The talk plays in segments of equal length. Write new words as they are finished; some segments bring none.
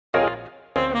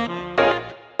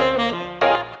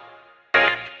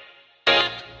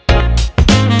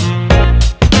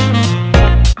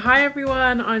Hi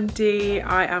everyone, I'm Dee.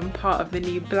 I am part of the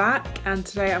New Black and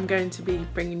today I'm going to be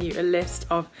bringing you a list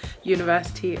of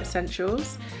university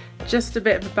essentials. Just a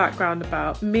bit of a background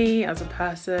about me as a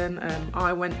person.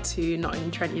 I went to Nottingham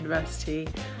Trent University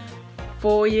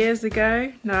 4 years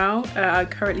ago now. I'm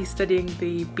currently studying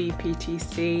the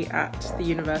BPTC at the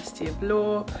University of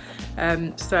Law.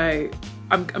 So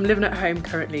I'm living at home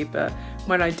currently, but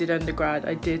when I did undergrad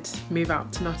I did move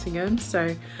out to Nottingham, so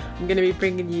I'm going to be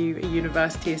bringing you a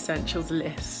university essentials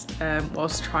list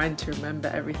whilst trying to remember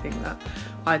everything that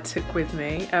I took with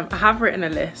me. I have written a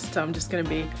list, so I'm just going to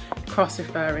be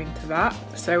cross-referring to that.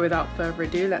 So without further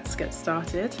ado, let's get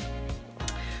started.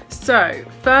 So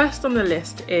first on the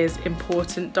list is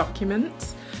important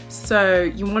documents. So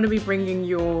you want to be bringing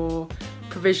your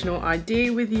provisional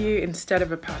ID with you instead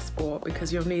of a passport,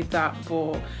 because you'll need that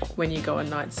for when you go on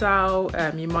nights out.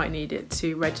 You might need it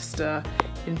to register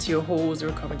into your halls or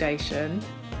accommodation,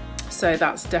 so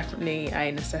that's definitely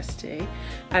a necessity.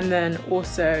 And then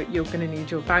also you're going to need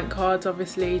your bank cards,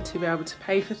 obviously, to be able to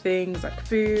pay for things like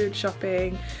food,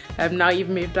 shopping. Now you've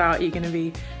moved out, you're going to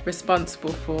be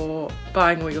responsible for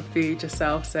buying all your food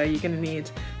yourself, so you're going to need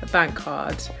a bank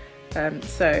card.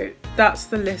 So that's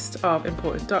the list of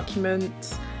important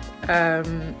documents.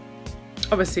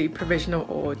 Obviously provisional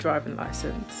or driving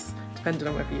license, depending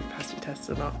on whether you've passed your tests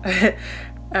or not.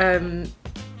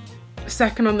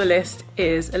 Second on the list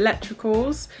is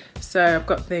electricals. So I've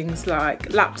got things like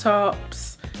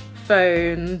laptops,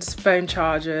 phones, phone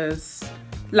chargers,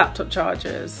 laptop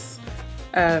chargers.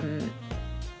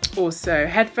 Also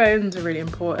headphones are really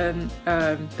important.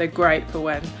 They're great for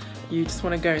when you just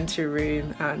want to go into a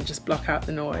room and just block out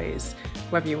the noise,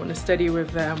 whether you want to study with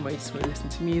them or you just want to listen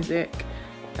to music.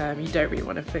 You don't really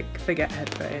want to forget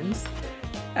headphones.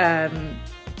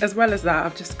 As well as that,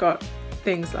 I've just got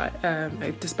things like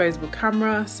a disposable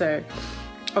camera. So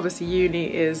obviously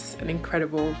uni is an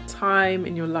incredible time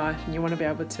in your life and you want to be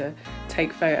able to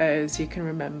take photos you can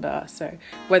remember. So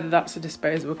whether that's a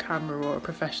disposable camera or a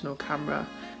professional camera,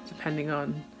 depending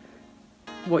on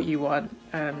what you want.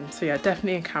 So yeah,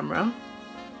 definitely a camera.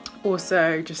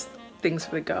 Also just things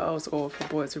for the girls or for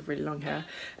boys with really long hair.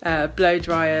 Blow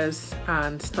dryers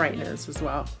and straighteners as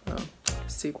well.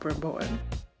 Super important.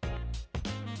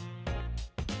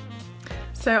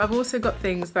 So I've also got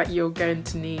things that you're going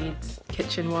to need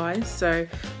kitchen wise. So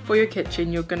for your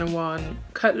kitchen you're going to want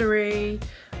cutlery.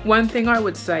 One thing I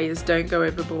would say is don't go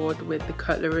overboard with the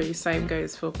cutlery. Same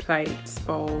goes for plates,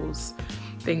 bowls,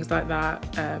 things like that,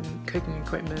 cooking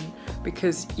equipment,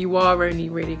 because you are only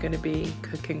really going to be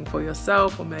cooking for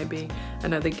yourself or maybe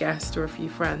another guest or a few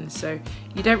friends, so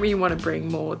you don't really want to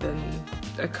bring more than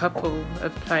a couple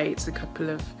of plates, a couple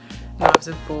of knives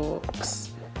and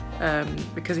forks,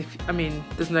 because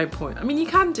there's no point.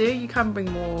 You can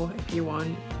bring more if you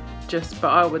want, but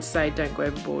I would say don't go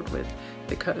overboard with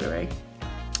the cutlery.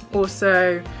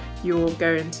 Also you're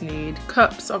going to need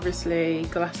cups, obviously,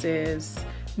 glasses,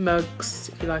 mugs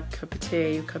if you like a cup of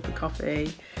tea, a cup of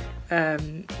coffee,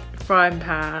 frying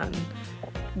pan,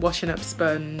 washing up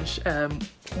sponge,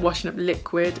 washing up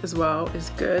liquid as well is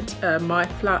good. My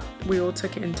flat, we all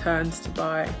took it in turns to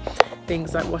buy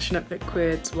things like washing up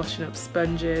liquids, washing up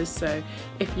sponges, so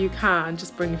if you can,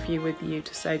 just bring a few with you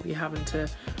to save you having to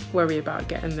worry about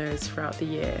getting those throughout the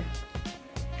year.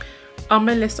 On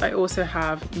my list I also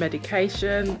have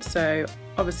medication, so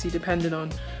obviously depending on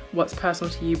what's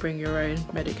personal to you, bring your own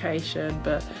medication,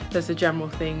 but there's the general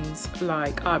things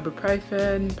like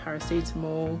ibuprofen,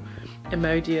 paracetamol,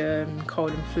 Imodium,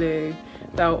 cold and flu.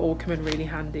 They'll all come in really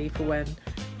handy for when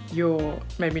you're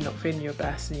maybe not feeling your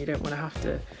best and you don't want to have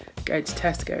to go to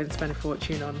Tesco and spend a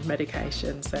fortune on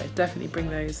medication, so definitely bring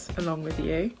those along with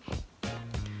you.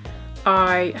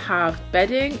 I have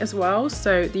bedding as well,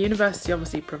 so the university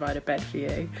obviously provide a bed for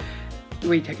you.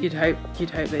 You'd hope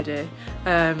they do.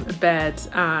 A bed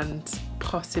and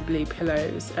possibly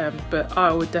pillows, but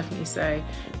I would definitely say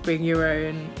bring your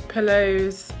own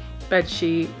pillows, bed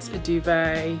sheets, a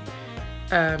duvet,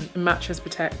 a mattress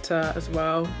protector as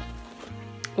well.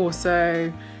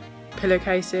 Also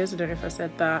pillowcases, I don't know if I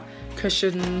said that,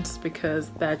 cushions, because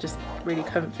they're just really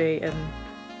comfy and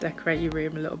decorate your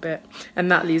room a little bit. And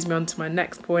that leads me on to my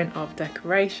next point of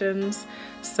decorations.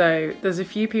 So there's a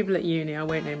few people at uni, I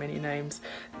won't name any names,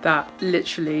 that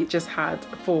literally just had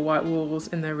 4 white walls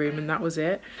in their room and that was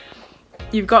it.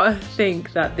 You've got to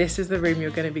think that this is the room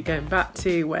you're going to be going back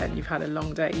to when you've had a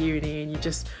long day at uni and you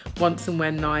just want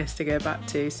somewhere nice to go back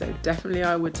to. So definitely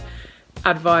I would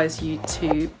advise you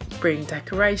to bring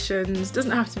decorations.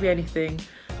 Doesn't have to be anything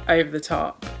over the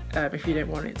top. If you don't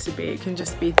want it to be, it can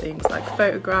just be things like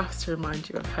photographs to remind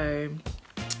you of home,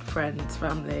 friends,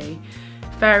 family,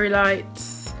 fairy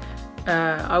lights,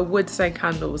 I would say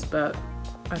candles, but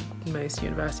most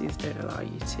universities don't allow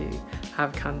you to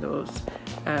have candles.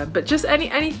 But just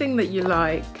anything that you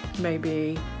like,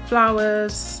 maybe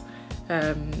flowers,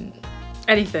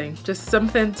 anything, just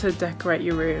something to decorate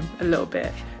your room a little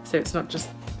bit, so it's not just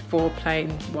 4 plain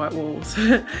white walls.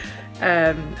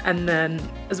 And then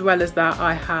as well as that,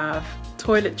 I have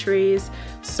toiletries.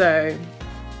 So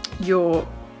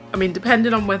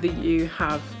depending on whether you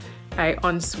have a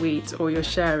ensuite or you're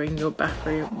sharing your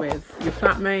bathroom with your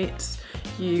flatmates,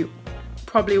 you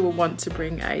probably will want to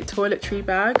bring a toiletry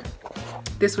bag.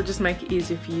 This will just make it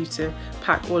easier for you to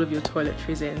pack all of your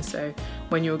toiletries in, so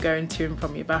when you're going to and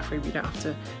from your bathroom you don't have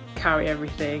to carry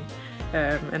everything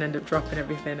and end up dropping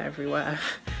everything everywhere.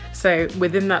 So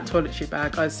within that toiletry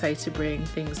bag, I'd say to bring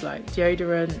things like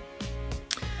deodorant,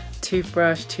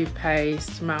 toothbrush,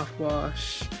 toothpaste,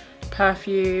 mouthwash,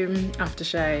 perfume,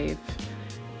 aftershave,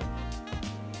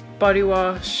 body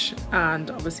wash,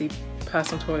 and obviously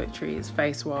personal toiletries,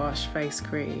 face wash, face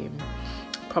cream.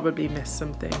 Probably missed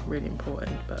something really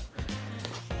important, but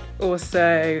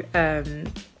also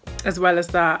as well as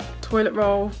that, toilet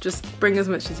roll. Just bring as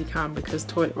much as you can, because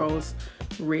toilet rolls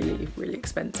really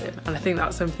expensive, and I think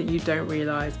that's something you don't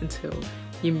realise until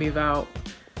you move out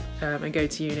and go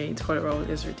to uni. Toilet roll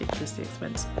is ridiculously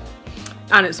expensive,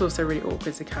 and it's also really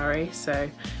awkward to carry, so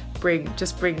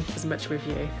just bring as much with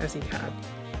you as you can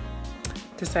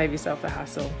to save yourself the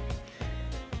hassle.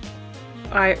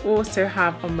 I also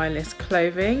have on my list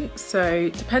clothing. So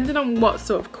depending on what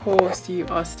sort of course you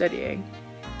are studying,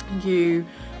 you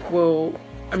will,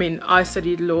 I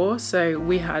studied law, so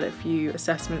we had a few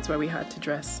assessments where we had to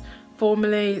dress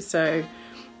formally, so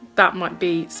that might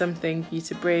be something for you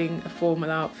to bring, a formal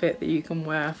outfit that you can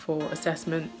wear for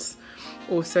assessments.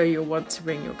 Also, you'll want to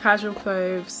bring your casual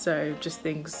clothes, so just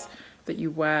things that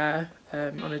you wear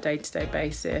on a day-to-day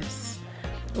basis.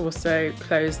 Also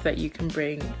clothes that you can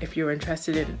bring if you're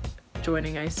interested in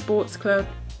joining a sports club,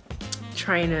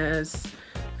 trainers,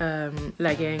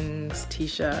 leggings,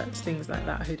 t-shirts, things like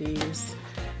that, hoodies.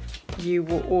 You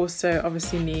will also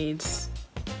obviously need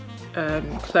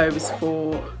clothes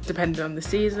for depending on the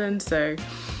season, so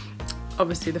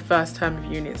obviously the first term of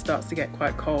uni it starts to get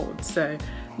quite cold, so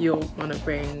you'll want to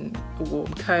bring a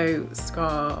warm coat,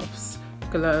 scarves,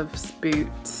 gloves,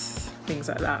 boots, things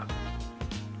like that.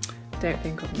 Don't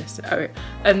think I've missed it. Oh,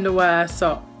 underwear,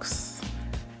 socks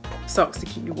to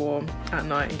keep you warm at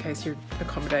night in case your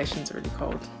accommodations are really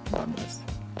cold.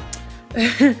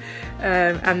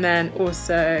 And then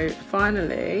also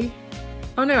finally,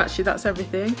 oh no, actually that's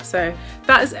everything. So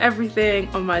that is everything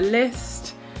on my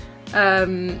list.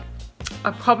 I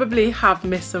probably have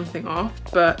missed something off,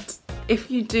 but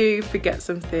if you do forget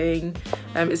something,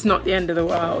 it's not the end of the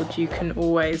world. You can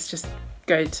always just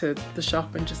go to the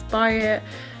shop and just buy it.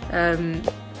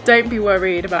 Don't be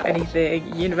worried about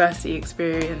anything. University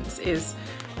experience is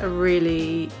a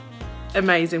really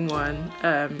amazing one.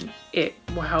 It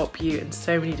will help you in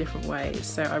so many different ways,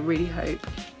 so I really hope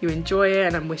you enjoy it,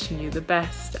 and I'm wishing you the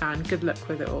best and good luck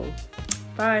with it all.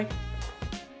 Bye.